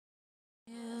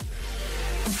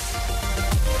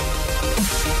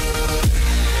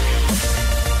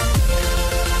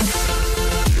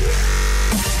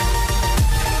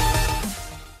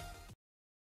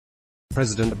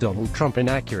President Donald Trump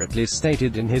inaccurately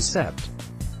stated in his Sept.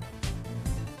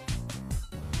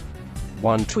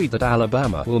 1 tweet that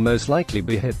Alabama will most likely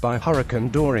be hit by Hurricane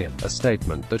Dorian, a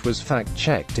statement that was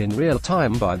fact-checked in real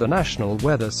time by the National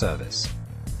Weather Service.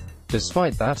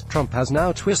 Despite that, Trump has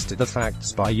now twisted the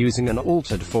facts by using an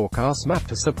altered forecast map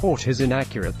to support his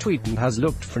inaccurate tweet and has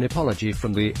looked for an apology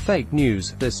from the fake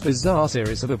news. This bizarre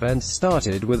series of events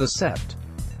started with a Sept.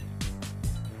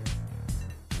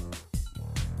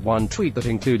 1 tweet that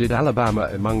included Alabama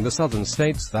among the southern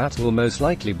states that will most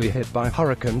likely be hit by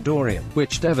Hurricane Dorian,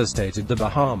 which devastated the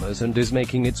Bahamas and is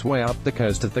making its way up the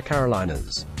coast of the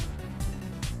Carolinas.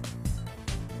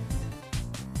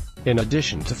 In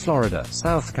addition to Florida,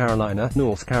 South Carolina,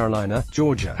 North Carolina,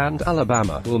 Georgia, and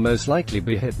Alabama will most likely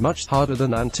be hit much harder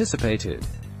than anticipated.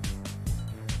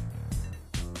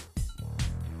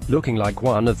 Looking like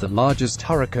one of the largest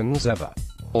hurricanes ever.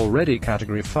 Already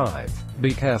Category 5.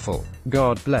 Be careful.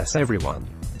 God bless everyone.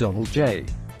 Donald J.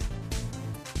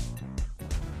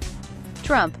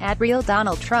 Trump, @Real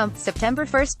Donald Trump, September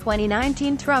 1,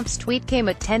 2019. Trump's tweet came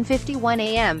at 10:51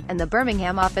 a.m., and the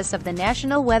Birmingham office of the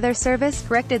National Weather Service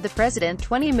corrected the president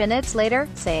 20 minutes later,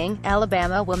 saying,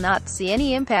 Alabama will not see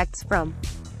any impacts from.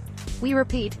 We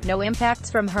repeat, no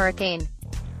impacts from hurricane.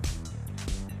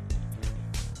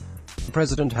 The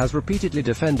president has repeatedly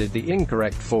defended the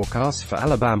incorrect forecast for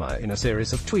Alabama in a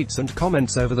series of tweets and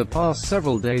comments over the past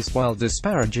several days while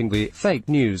disparaging the fake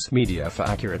news media for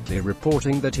accurately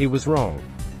reporting that he was wrong.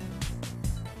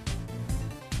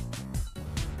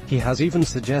 He has even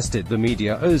suggested the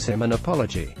media owes him an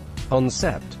apology. On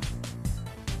Sept.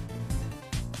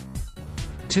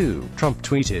 2. Trump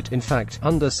tweeted, in fact,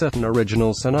 under certain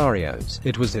original scenarios,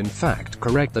 it was in fact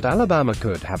correct that Alabama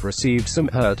could have received some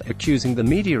hurt, accusing the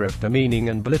media of demeaning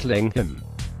and belittling him.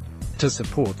 To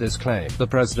support this claim, the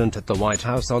president at the White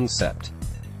House on Sept.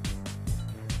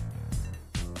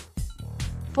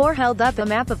 4 held up a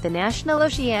map of the National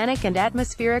Oceanic and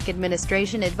Atmospheric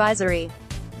Administration Advisory.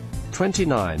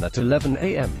 29 at 11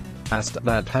 a.m. asked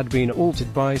that had been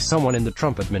altered by someone in the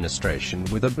Trump administration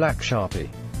with a black Sharpie.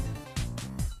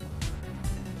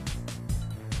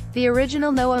 The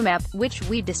original NOAA map, which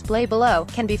we display below,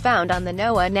 can be found on the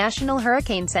NOAA National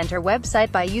Hurricane Center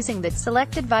website by using the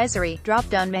Select Advisory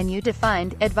drop-down menu to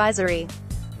find Advisory.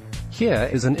 Here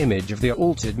is an image of the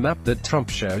altered map that Trump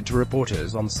showed to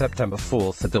reporters on September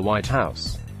 4 at the White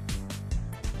House.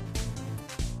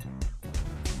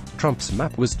 Trump's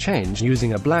map was changed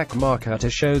using a black marker to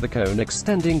show the cone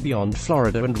extending beyond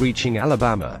Florida and reaching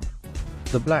Alabama.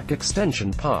 The black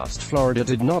extension past Florida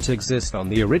did not exist on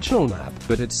the original map,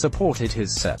 but it supported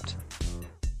his Sept.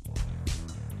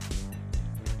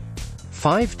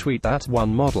 5 tweet that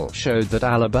one model showed that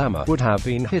Alabama would have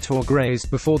been hit or grazed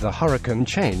before the hurricane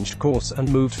changed course and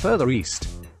moved further east.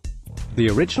 The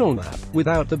original map,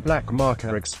 without the black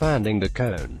marker expanding the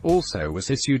cone, also was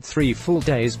issued 3 full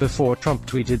days before Trump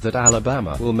tweeted that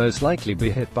Alabama will most likely be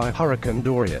hit by Hurricane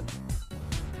Dorian.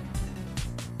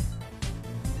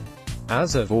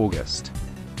 As of August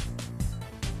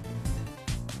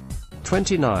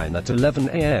 29 at 11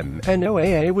 a.m.,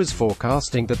 NOAA was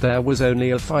forecasting that there was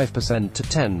only a 5% to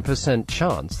 10%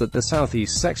 chance that the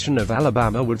southeast section of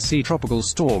Alabama would see tropical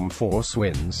storm force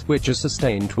winds, which are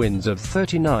sustained winds of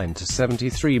 39 to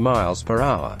 73 miles per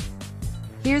hour.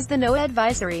 Here's the NOAA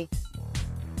advisory.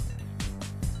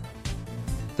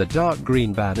 The dark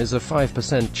green band is a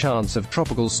 5% chance of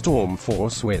tropical storm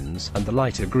force winds, and the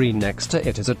lighter green next to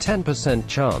it is a 10%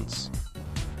 chance.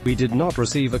 We did not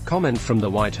receive a comment from the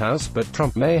White House, but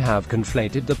Trump may have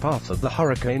conflated the path of the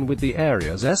hurricane with the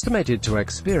areas estimated to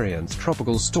experience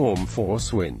tropical storm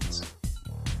force winds.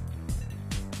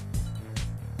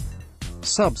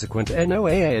 Subsequent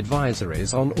NOAA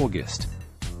advisories on August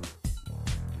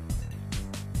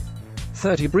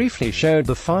 30 briefly showed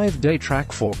the 5-day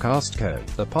track forecast cone,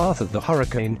 the path of the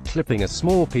hurricane, clipping a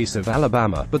small piece of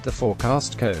Alabama, but the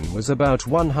forecast cone was about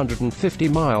 150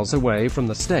 miles away from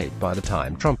the state by the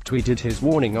time Trump tweeted his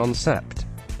warning on Sept.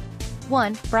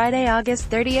 1. Friday, August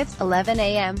 30th, 11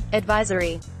 a.m.,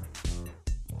 advisory.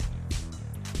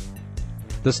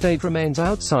 The state remains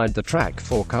outside the track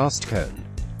forecast cone.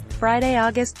 Friday,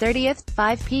 August 30th,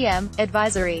 5 p.m.,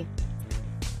 advisory.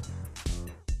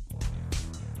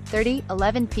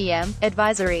 11 p.m.,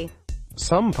 advisory.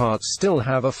 Some parts still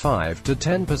have a 5 to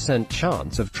 10%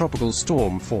 chance of tropical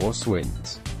storm force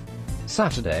winds.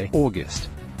 Saturday, August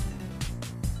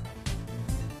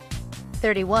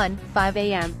 31, 5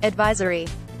 a.m., advisory.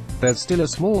 There's still a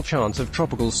small chance of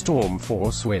tropical storm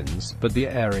force winds, but the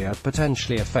area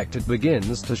potentially affected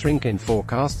begins to shrink in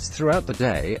forecasts throughout the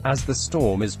day, as the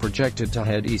storm is projected to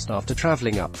head east after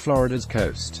traveling up Florida's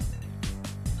coast.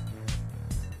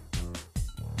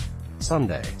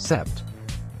 Sunday, Sept.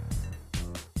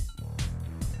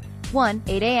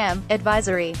 1:08 a.m.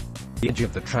 Advisory. The edge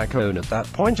of the track zone at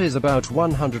that point is about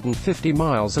 150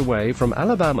 miles away from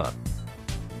Alabama.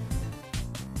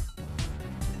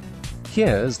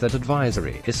 Here's that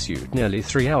advisory, issued nearly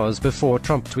 3 hours before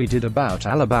Trump tweeted about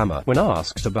Alabama. When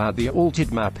asked about the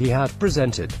altered map he had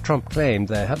presented, Trump claimed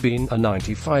there had been a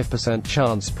 95%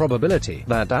 chance probability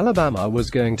that Alabama was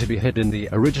going to be hit in the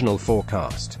original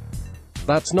forecast.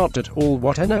 That's not at all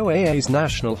what NOAA's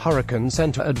National Hurricane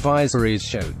Center advisories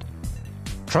showed.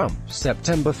 Trump,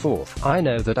 September 4th, I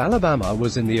know that Alabama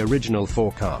was in the original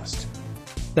forecast.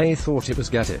 They thought it was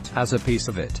get it, as a piece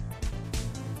of it.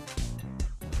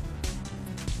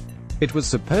 It was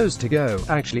supposed to go,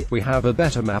 actually, we have a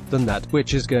better map than that,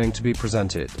 which is going to be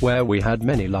presented, where we had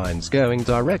many lines going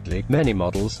directly, many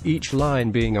models, each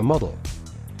line being a model.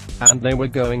 And they were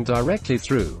going directly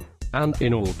through. And,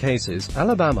 in all cases,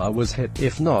 Alabama was hit,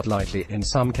 if not lightly, in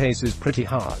some cases pretty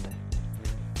hard.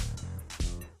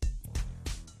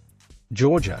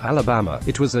 Georgia, Alabama,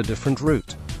 it was a different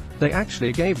route. They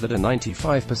actually gave that a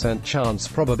 95% chance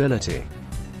probability.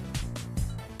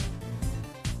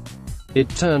 It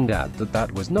turned out that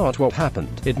that was not what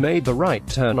happened. It made the right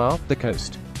turn up the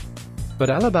coast. But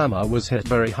Alabama was hit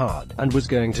very hard, and was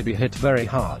going to be hit very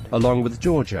hard, along with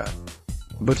Georgia.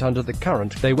 But under the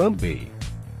current, they won't be.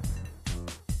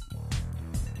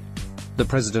 The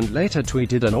president later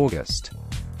tweeted an August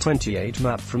 28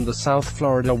 map from the South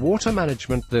Florida Water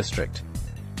Management District.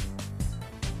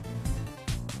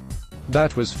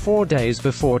 That was 4 days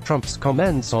before Trump's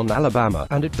comments on Alabama,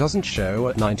 and it doesn't show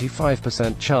a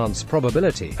 95% chance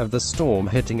probability of the storm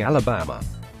hitting Alabama.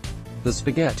 The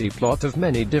spaghetti plot of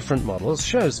many different models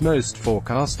shows most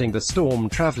forecasting the storm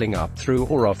traveling up through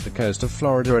or off the coast of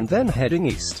Florida and then heading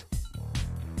east.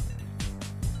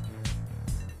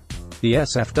 The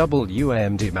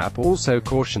SFWMD map also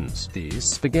cautions, these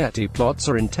spaghetti plots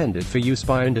are intended for use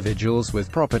by individuals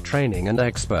with proper training and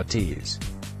expertise.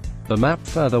 The map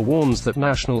further warns that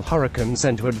National Hurricane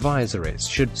Center advisories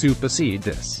should supersede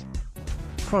this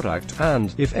product,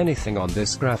 and, if anything on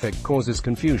this graphic causes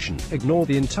confusion, ignore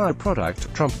the entire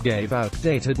product. Trump gave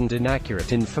outdated and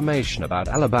inaccurate information about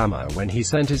Alabama when he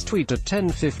sent his tweet at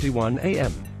 10:51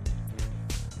 a.m.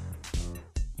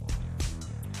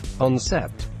 on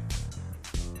Sept.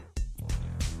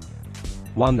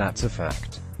 1. That's a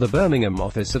fact. The Birmingham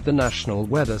office of the National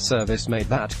Weather Service made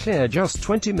that clear just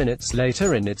 20 minutes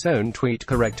later in its own tweet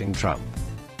correcting Trump.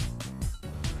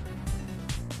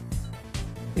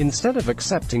 Instead of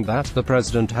accepting that, the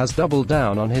president has doubled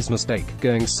down on his mistake,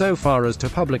 going so far as to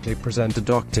publicly present a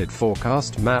doctored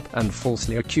forecast map, and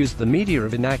falsely accused the media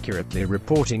of inaccurately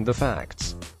reporting the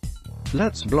facts.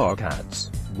 Let's block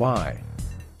ads. Why?